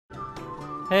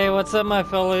Hey, what's up, my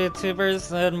fellow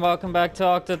YouTubers, and welcome back to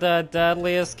Octodad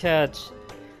Dadliest Catch.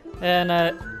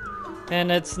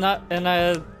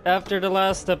 After the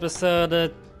last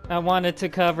episode, I wanted to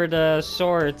cover the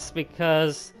shorts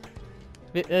because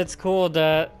it's cool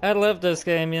that I love this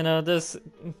game, you know, this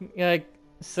like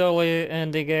silly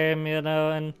indie game, you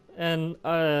know, and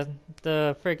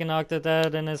the freaking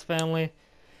Octodad and his family.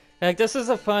 Like, this is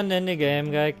a fun indie game.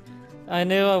 Like, I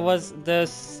knew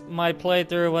my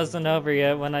playthrough wasn't over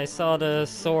yet when I saw the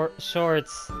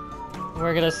shorts.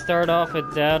 We're gonna start off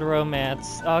with Dad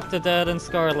Romance. Octodad and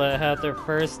Scarlet had their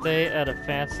first date at a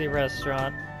fancy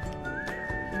restaurant.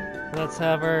 Let's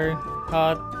have our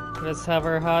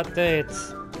hot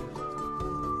dates.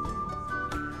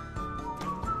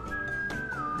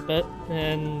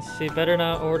 And she better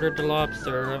not order the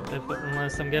lobster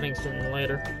unless I'm getting something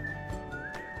later.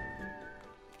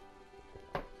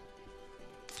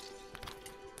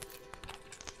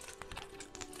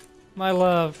 My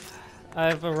love,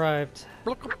 I've arrived.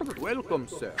 Welcome,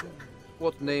 sir.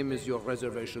 What name is your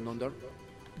reservation under?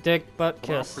 Dick Butt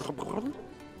Kiss.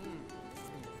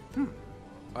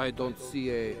 I don't see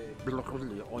a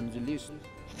on the list.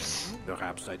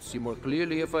 Perhaps I'd see more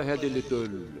clearly if I had a little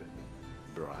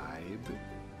bribe.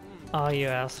 Oh, you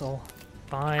asshole.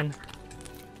 Fine.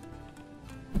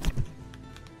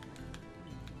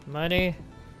 Money?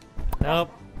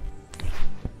 Nope.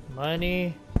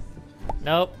 Money?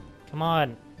 Nope. Come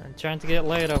on. I'm trying to get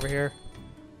laid over here.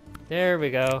 There we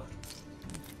go.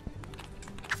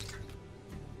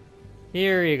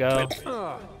 Here you go.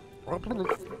 Well,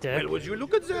 would you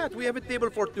look at that? We have a table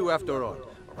for two after all.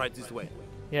 Right this way.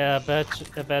 Yeah,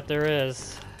 I bet there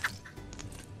is.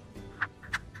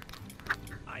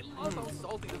 I love how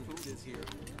salty the food is here.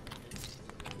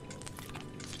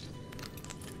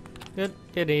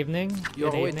 Good evening.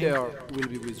 Your Good evening. waiter will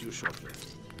be with you shortly.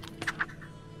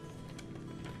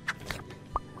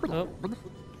 Oh.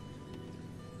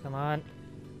 Come on.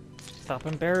 Stop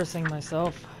embarrassing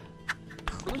myself.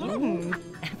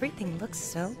 Everything looks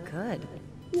so good.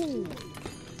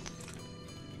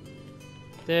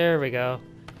 There we go.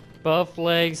 Both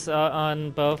legs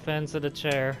on both ends of the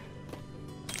chair.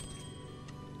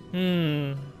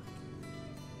 I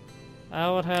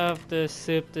would have the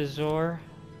soup du jour.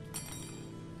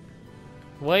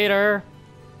 Waiter!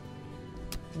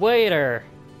 Waiter!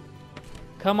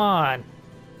 Come on!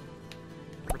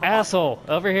 Asshole!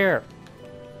 Over here!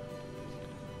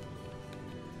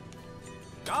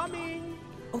 Coming!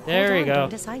 Oh, There you go. Don't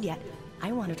decide yet.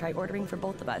 I want to try ordering for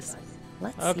both of us.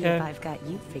 Let's see Okay. if I've got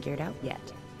you figured out yet.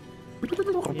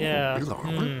 Yeah.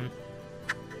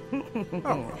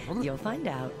 You'll find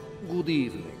out. Good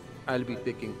evening. I'll be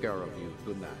taking care of you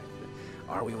tonight.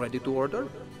 Are we ready to order?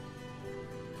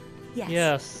 Yes.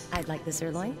 Yes. I'd like the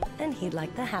sirloin, and he'd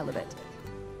like the halibut.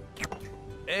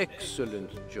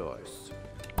 Excellent choice.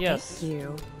 Yes. Thank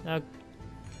you. Now,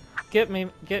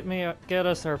 get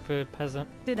us our food, peasant.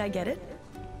 Did I get it?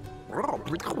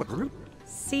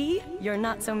 See? You're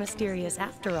not so mysterious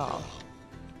after all.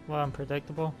 Well,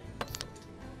 unpredictable.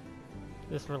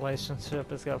 This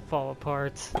relationship is gonna fall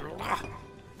apart.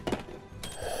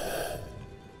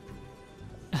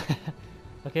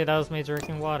 Okay, that was me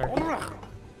drinking water.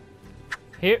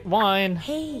 Here, wine.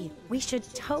 Hey, we should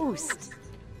toast.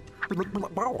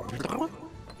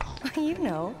 You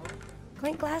know,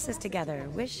 clink glasses together,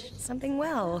 wish something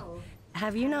well.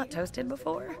 Have you not toasted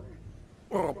before?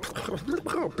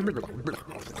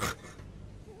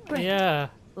 Great. Yeah.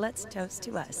 Let's toast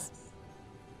to us.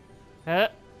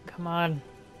 Come on.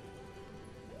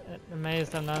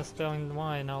 Amazed I'm not spilling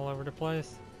wine all over the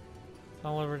place.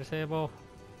 All over the table.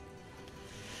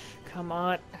 Come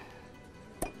on.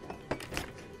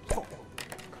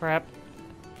 Crap.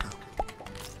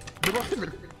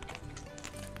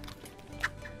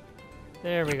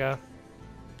 There we go.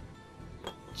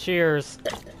 Cheers.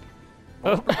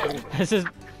 Oh, I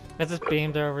just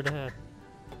beamed over the head.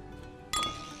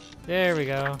 There we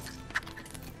go.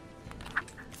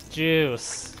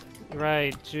 Juice.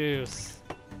 Right, juice.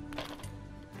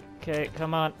 Okay,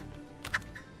 come on.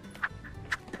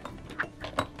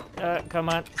 Come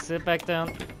on, sit back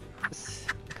down.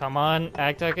 Come on,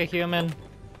 act like a human.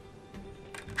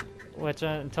 Which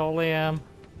I totally am.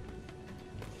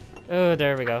 Oh,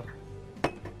 there we go.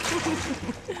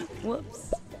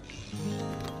 Whoops.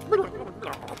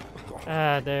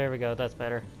 There we go, that's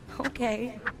better.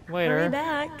 Okay. Waiter. Hurry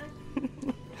back.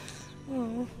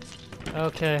 Oh.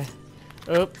 Okay.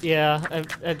 Oop, yeah,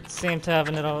 I seem to have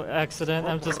a little accident.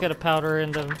 I'm just gonna powder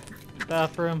in the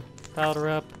bathroom. Powder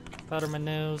up. Powder my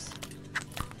nose.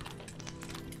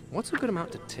 What's a good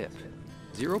amount to tip?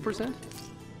 0%?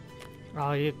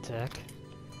 Oh, you dick.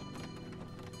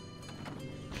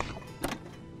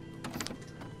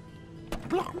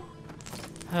 Oh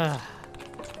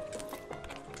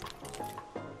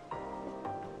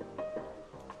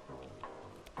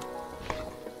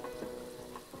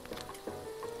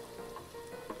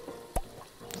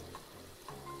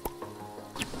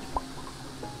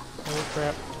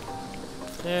crap.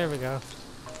 There we go.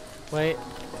 Wait,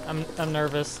 I'm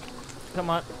nervous. Come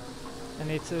on. I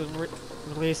need to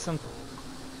release some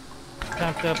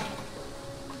pent up.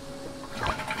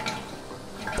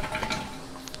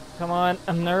 Come on,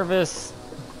 I'm nervous.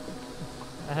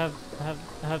 I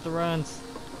have the runs.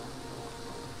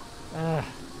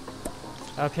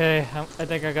 Okay, I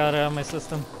think I got it on my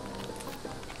system.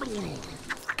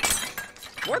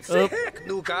 What the heck,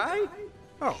 new guy?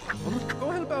 Oh,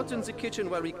 go help out in the kitchen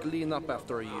while we clean up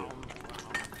after you.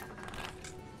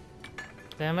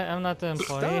 Damn it, I'm not the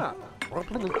employee. Stop.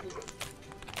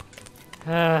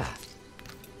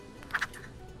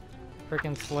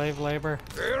 Freaking slave labor.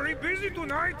 Very busy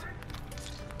tonight.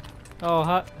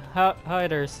 Oh,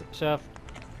 hiders, chef.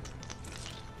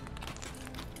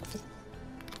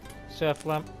 Chef,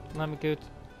 let me get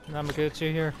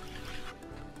you here.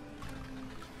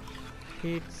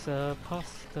 Pizza,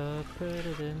 pasta, put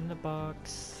it in the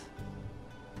box.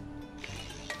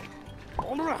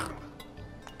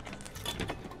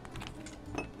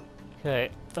 Okay,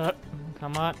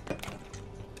 come on.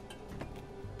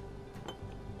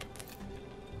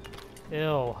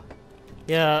 Ew.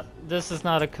 Yeah, this is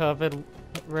not a COVID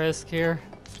risk here.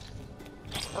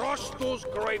 Crush those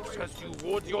grapes as you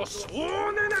would your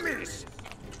sworn enemies.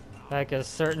 Like a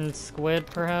certain squid,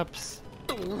 perhaps?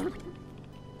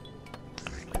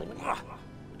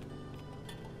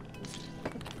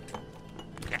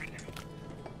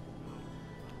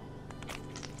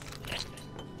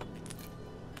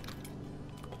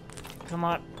 Come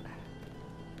on.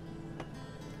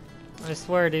 I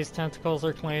swear these tentacles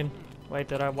are clean. Wait,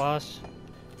 did I wash?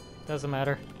 Doesn't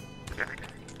matter.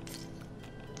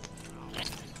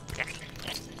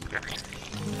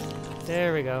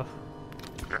 There we go.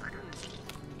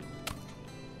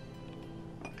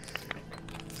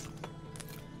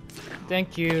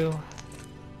 Thank you.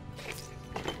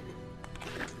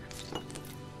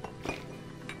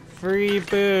 Free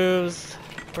booze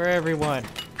for everyone.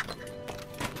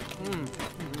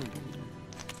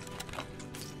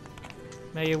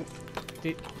 May you,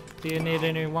 do you need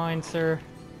any wine, sir?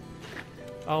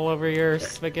 All over your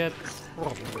spaghetti.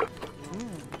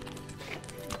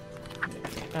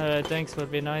 Thanks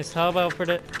would be nice. How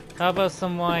about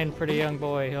some wine for the young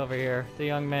boy over here, the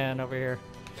young man over here?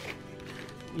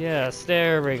 Yes,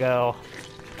 there we go.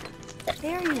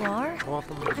 There you are.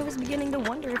 I was beginning to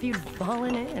wonder if you'd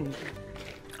fallen in.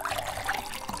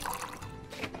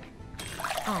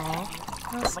 Aw,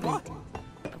 how sweet.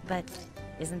 But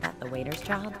isn't that the waiter's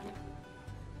job?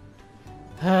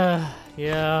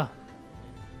 Yeah.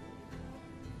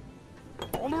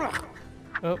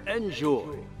 Oh.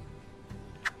 Enjoy.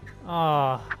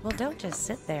 Aw. Well, don't just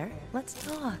sit there. Let's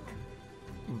talk.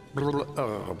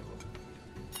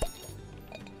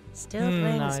 Still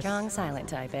playing nice. the strong silent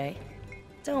type, eh?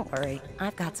 Don't worry,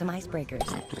 I've got some icebreakers.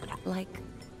 Like,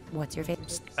 what's your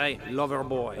favorite? Hey, lover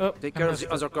boy. Oh, Take care of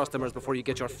the other customers before you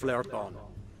get your flirt on.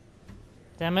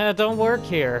 Damn it, I don't work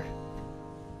here.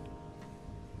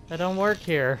 I don't work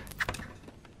here.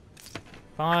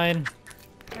 Fine.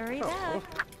 Hurry back.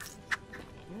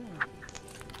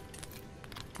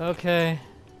 Okay.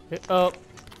 Oh,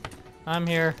 I'm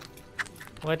here.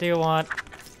 What do you want?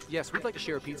 Yes, we'd like to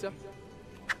share a pizza.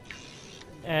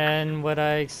 And would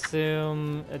I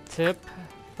assume a tip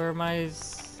for my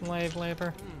slave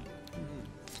labor?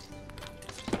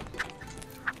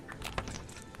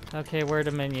 Okay, where are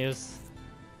the menus?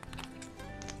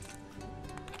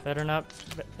 Better not.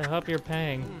 I hope you're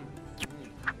paying.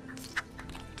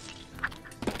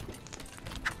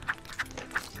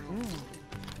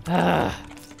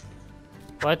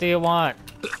 What do you want?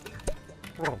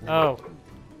 Oh,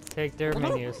 take their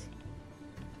menus.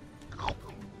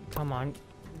 Come on,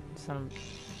 son.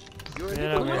 You're a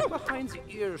Yeah, little okay. bit behind the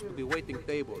ears to be waiting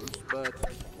tables, but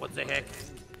what the heck?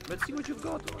 Let's see what you've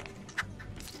got.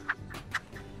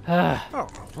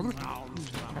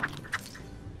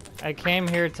 I came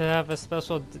here to have a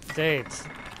special date,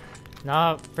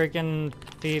 not freaking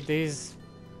feed these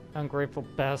ungrateful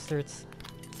bastards.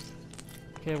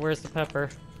 Okay, where's the pepper?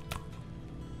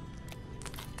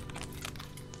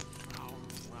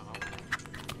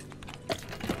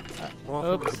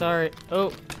 Oops, sorry.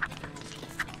 Oh,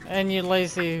 and you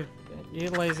lazy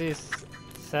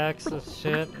sacks of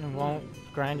shit, and won't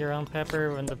grind your own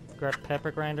pepper when the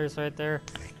pepper grinder's right there.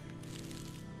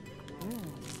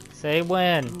 Say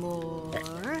when. More.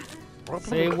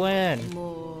 Say when.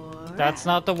 More. That's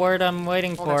not the word I'm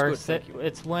waiting Oh, that's for. good, thank you.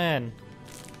 It's when.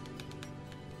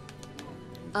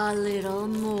 A little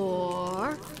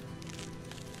more.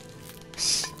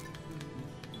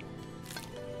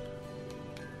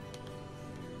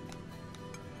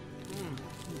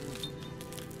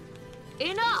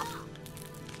 Enough!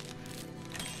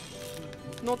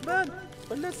 Not bad.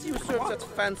 But let's you serve that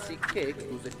fancy cake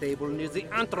to the table near the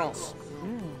entrance.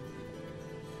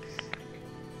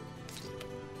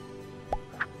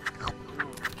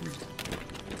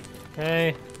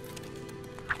 Hey.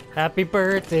 Happy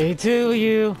birthday to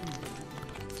you.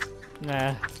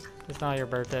 Nah, it's not your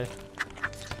birthday.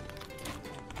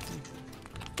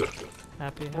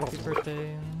 Happy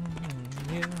birthday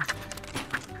to you.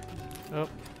 Oh.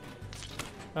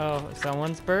 Oh,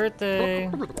 someone's birthday.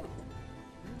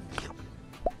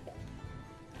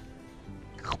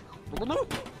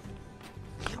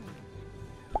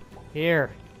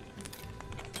 Here.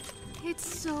 It's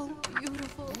so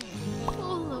beautiful,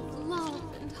 full of love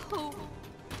and hope.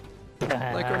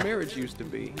 Like our marriage used to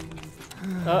be.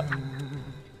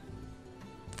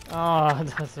 Oh,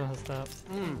 that's messed up.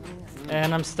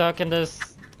 And I'm stuck in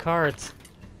this cart.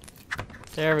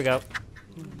 There we go.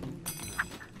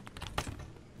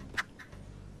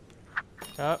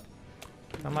 Oh,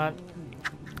 come on.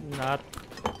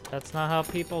 That's not how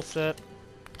people sit.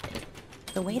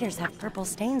 The waiters have purple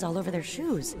stains all over their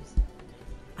shoes.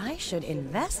 I should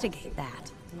investigate that.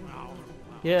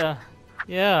 Yeah,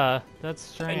 that's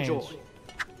strange. Enjoy.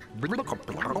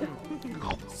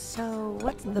 So,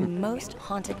 what's the most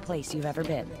haunted place you've ever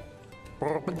been?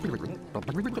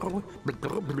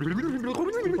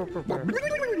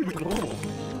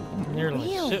 Nearly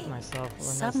Really? shit myself when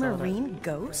I saw that. Submarine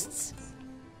ghosts?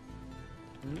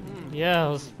 Yeah,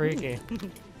 it was freaky.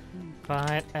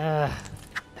 Fine.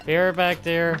 Be right back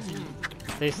there.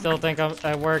 They still think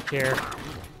I work here.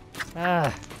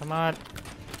 Come on.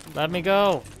 Let me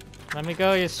go. Let me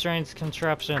go, you strange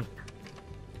contraption.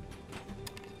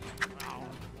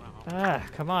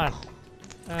 Come on.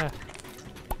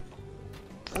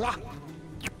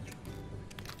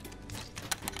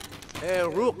 Hey,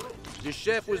 Rook. The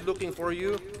chef was looking for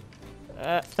you.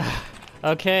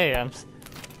 Okay,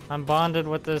 I'm bonded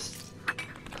with this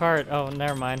cart. Oh,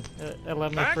 never mind. It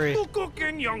let me free. Back to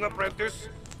cooking, young apprentice.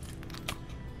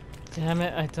 Damn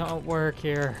it, I don't work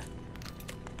here.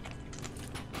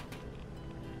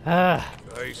 I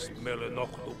smell an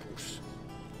octopus.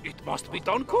 It must be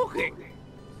done cooking.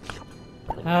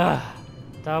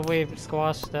 Thought we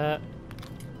squashed that.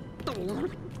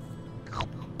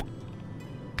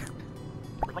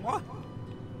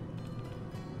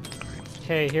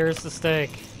 Okay, here's the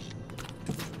steak.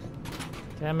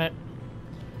 Damn it.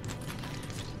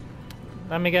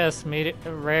 Let me guess,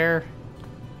 rare,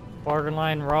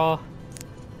 borderline raw.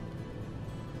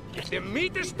 If the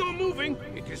meat is still moving,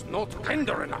 it is not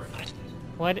tender enough.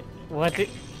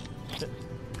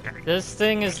 This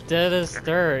thing is dead as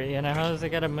dirt, you know, how does it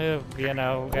gotta move, you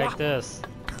know, like this?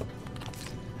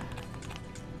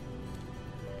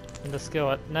 In the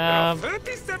skillet. There are No.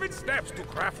 37 steps to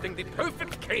crafting the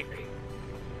perfect cake.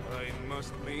 I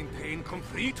must maintain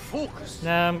complete focus.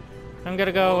 No, I'm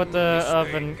gonna go with the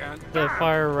oven, the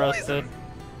fire roasted.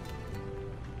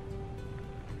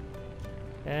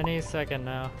 Any second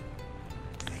now.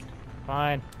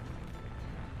 Fine.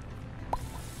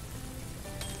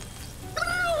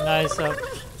 Nice up.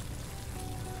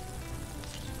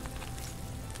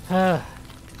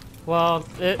 Well,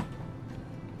 it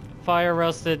fire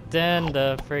roasted, then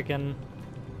the freaking,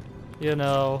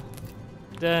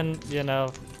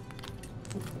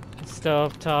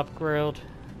 stove top grilled.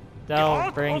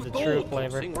 That'll bring the true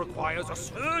flavor. Requires a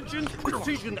surgeon's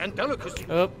precision and delicacy.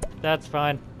 Oop, that's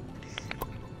fine.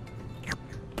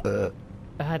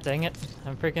 Ah, dang it.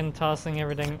 I'm freaking tossing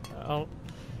everything. Oh.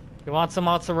 You want some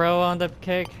mozzarella on the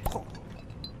cake?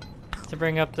 To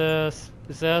bring up the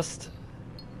zest?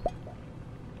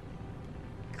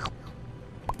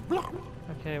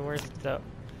 Okay, where's the dough?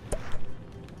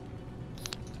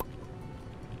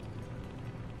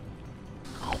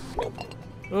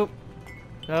 Oop.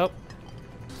 Nope.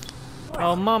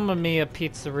 Oh, Mamma Mia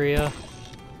pizzeria.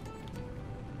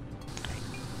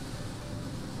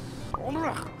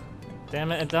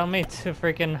 Damn it, tell me to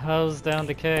freaking hose down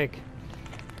the cake.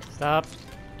 Stop.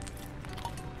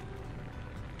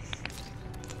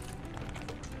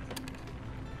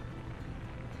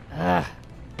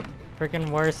 Freaking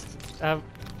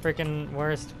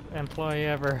worst employee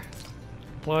ever.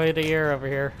 Employee of the year over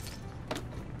here.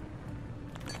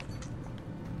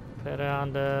 Put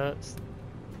on the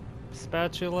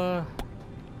spatula.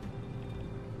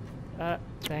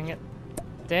 Dang it.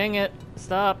 Dang it.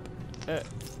 Stop.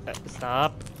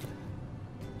 Stop.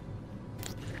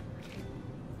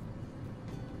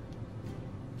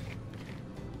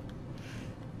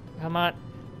 Come on.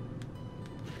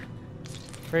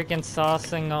 Freaking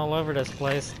saucing all over this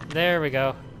place. There we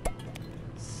go.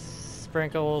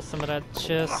 Sprinkle some of that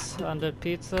cheese on the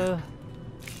pizza.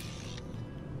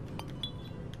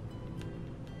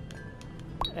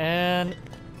 And...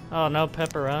 oh, no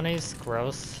pepperonis.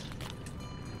 Gross.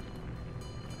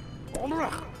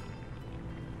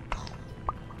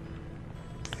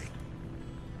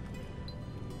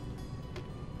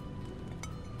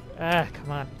 Ah,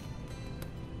 come on.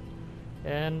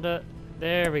 And,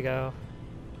 there we go.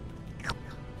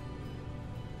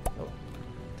 Oh,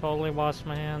 totally washed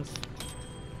my hands.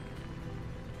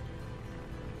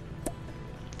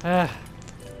 Ah.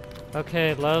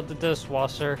 Okay, load the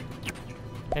dishwasher.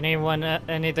 Anyone,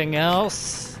 anything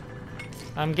else?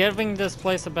 I'm giving this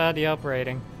place a bad Yelp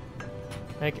rating.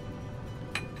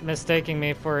 Mistaking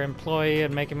me for employee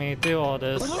and making me do all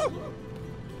this.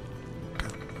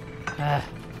 Ah.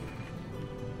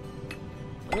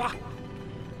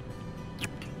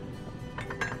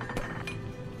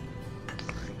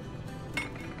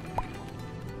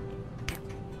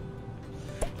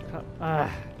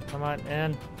 Come on,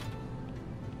 in.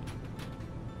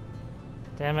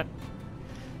 Damn it.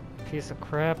 Piece of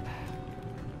crap.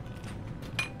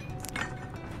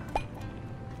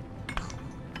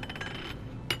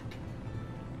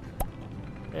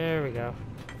 There we go.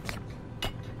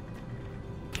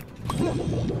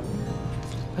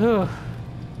 Whew.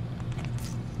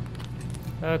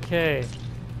 Okay.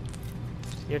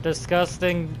 Your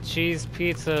disgusting cheese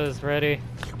pizza is ready.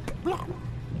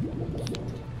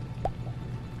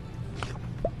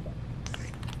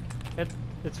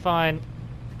 It's fine.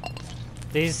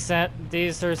 These were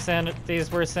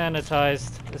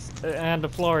sanitized, and the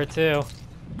floor too.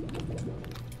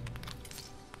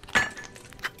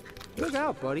 Look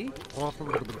out, buddy.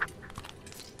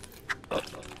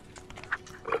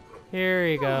 Here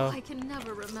you go. Oh, I can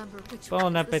never remember which Bon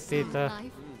one is the appetito.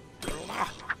 knife.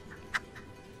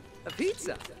 A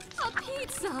pizza. A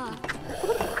pizza!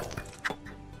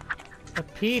 A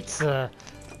pizza.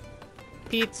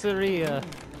 Pizzeria.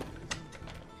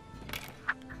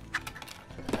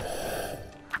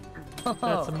 That's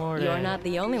Oh, amore. you're not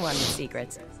the only one with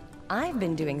secrets. I've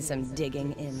been doing some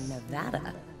digging in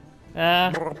Nevada.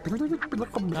 Ah.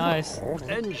 Nice.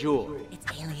 Enjoy.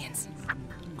 It's aliens.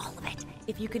 All of it.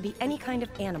 If you could be any kind of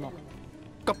animal.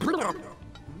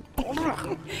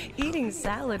 Eating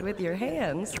salad with your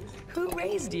hands? Who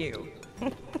raised you?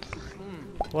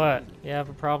 What? You have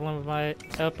a problem with my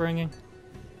upbringing?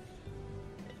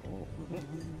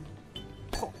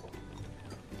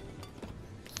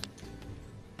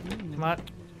 Come on.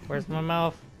 Where's my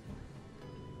mouth?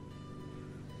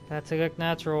 That's to look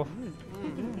natural.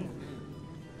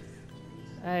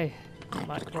 Hey,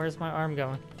 where's my arm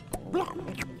going?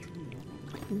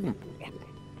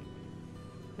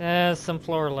 Yeah, some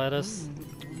floor lettuce.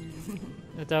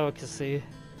 A delicacy.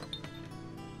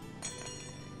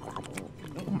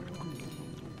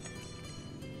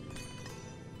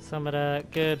 Some of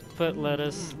that good foot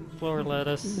lettuce, floor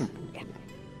lettuce.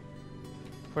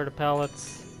 For the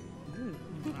palates.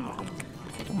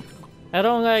 I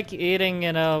don't like eating,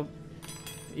 large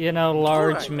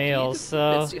Alright, meals, kid.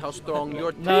 so Let's see how strong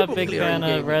your not a table big clearing fan game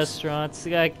of is. restaurants.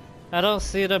 Like, I don't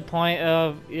see the point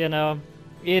of,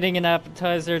 eating an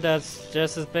appetizer that's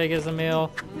just as big as a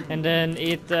meal, and then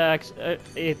eat the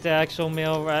actual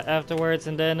meal right afterwards,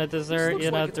 and then a dessert,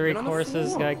 looks like it's 3 been on the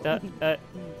courses floor. like that.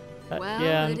 Well,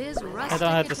 Yeah, it is I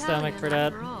don't have the stomach for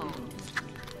that.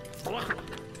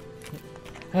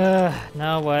 that.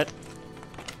 Now what?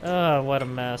 Oh, what a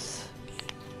mess.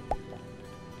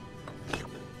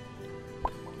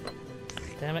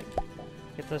 Damn it.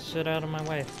 Get this shit out of my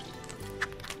way.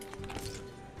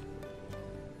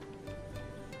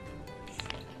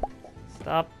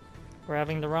 Stop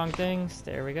grabbing the wrong things.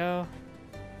 There we go.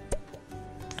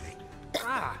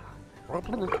 Ah.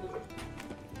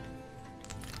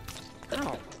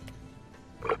 Ow.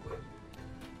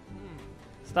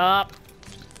 Stop.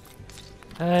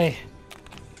 Hey.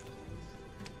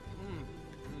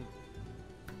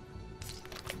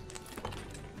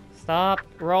 Stop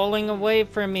rolling away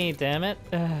from me, damn it.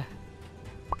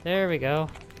 There we go.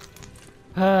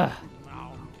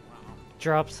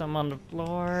 Drop some on the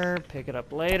floor, pick it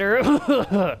up later.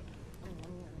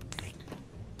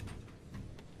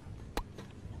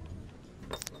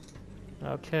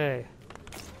 Okay.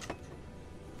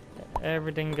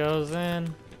 Everything goes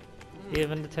in,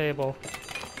 even the table.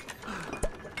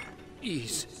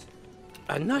 Is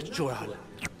a natural.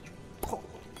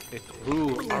 A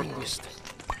true artist.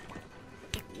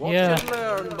 Watch Yeah. and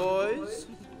learn, boys.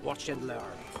 Watch and learn.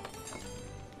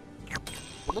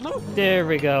 There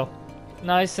we go.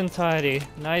 nice and tidy,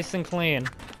 nice and clean.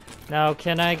 Now,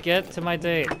 can I get to my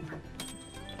date?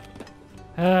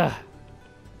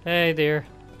 Hey, dear.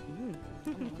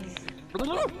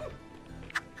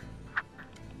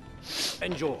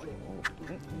 Enjoy.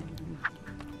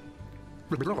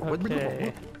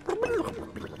 Okay.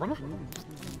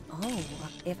 Oh,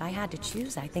 if I had to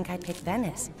choose, I think I'd pick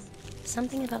Venice.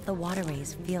 Something about the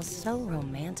waterways feels so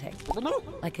romantic.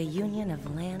 Like a union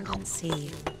of land and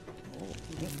sea.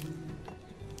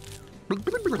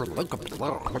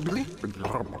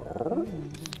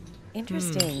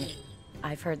 Interesting.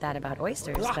 I've heard that about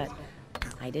oysters, but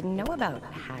I didn't know about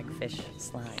hagfish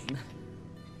slime.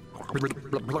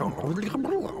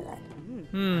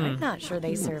 I'm not sure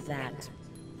they serve that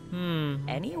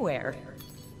anywhere.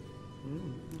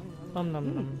 Nom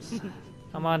nom noms.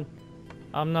 Come on.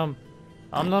 Nom.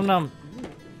 Nom nom.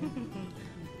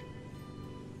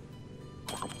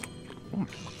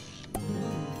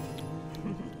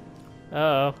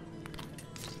 Uh-oh.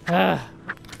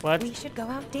 What? We should go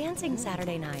out dancing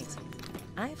Saturday night.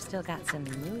 I've still got some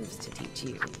moves to teach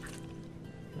you.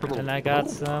 And I got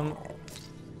some...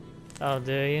 Oh,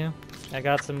 do you? I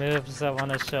got some moves I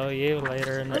want to show you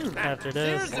later after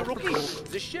this. There's the rookie.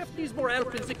 The chef needs more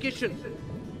help in the kitchen.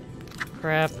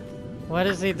 Crap. What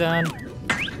has he done?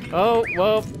 Oh,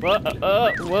 whoa,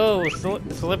 whoa,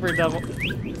 slippery devil.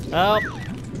 Help.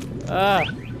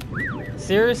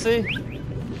 Seriously?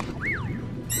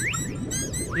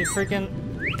 You freaking...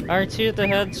 Aren't you the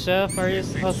head chef? Are you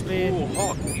supposed to be... So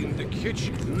hot in the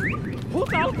kitchen.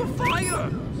 Put out the fire!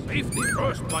 Safety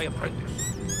first, my apprentice.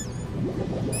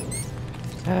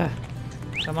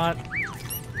 Come on.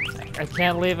 I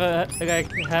can't leave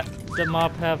the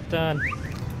mop half done.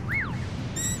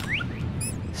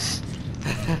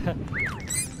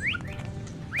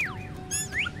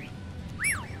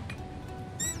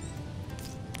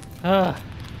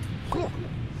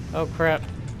 Oh crap.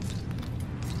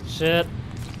 Shit.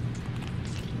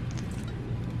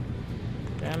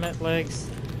 Damn it, legs.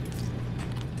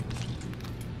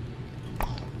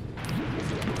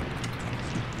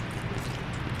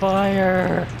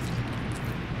 Fire!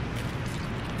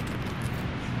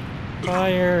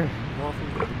 Fire!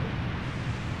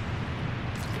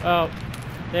 Oh,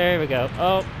 there we go.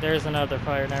 Oh, there's another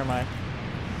fire. Never mind.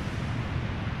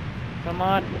 Come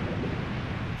on.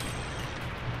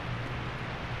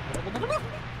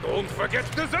 Don't forget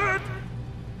dessert!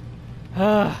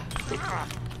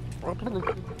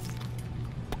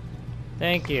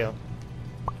 Thank you.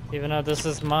 Even though this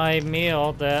is my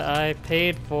meal that I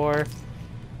paid for,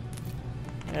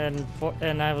 and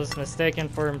I was mistaken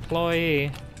for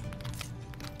employee.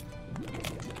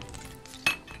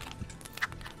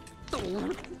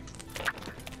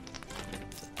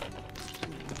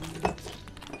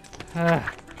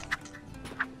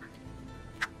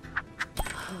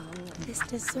 This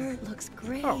dessert looks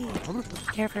great.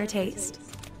 Care for a taste?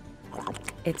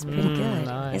 It's pretty good,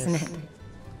 nice. isn't it?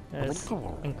 It's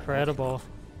incredible.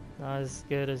 Not as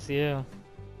good as you.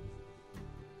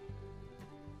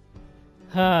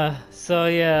 So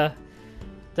yeah,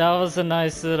 that was a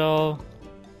nice little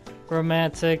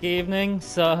romantic evening.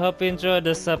 So I hope you enjoyed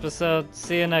this episode.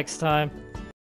 See you next time.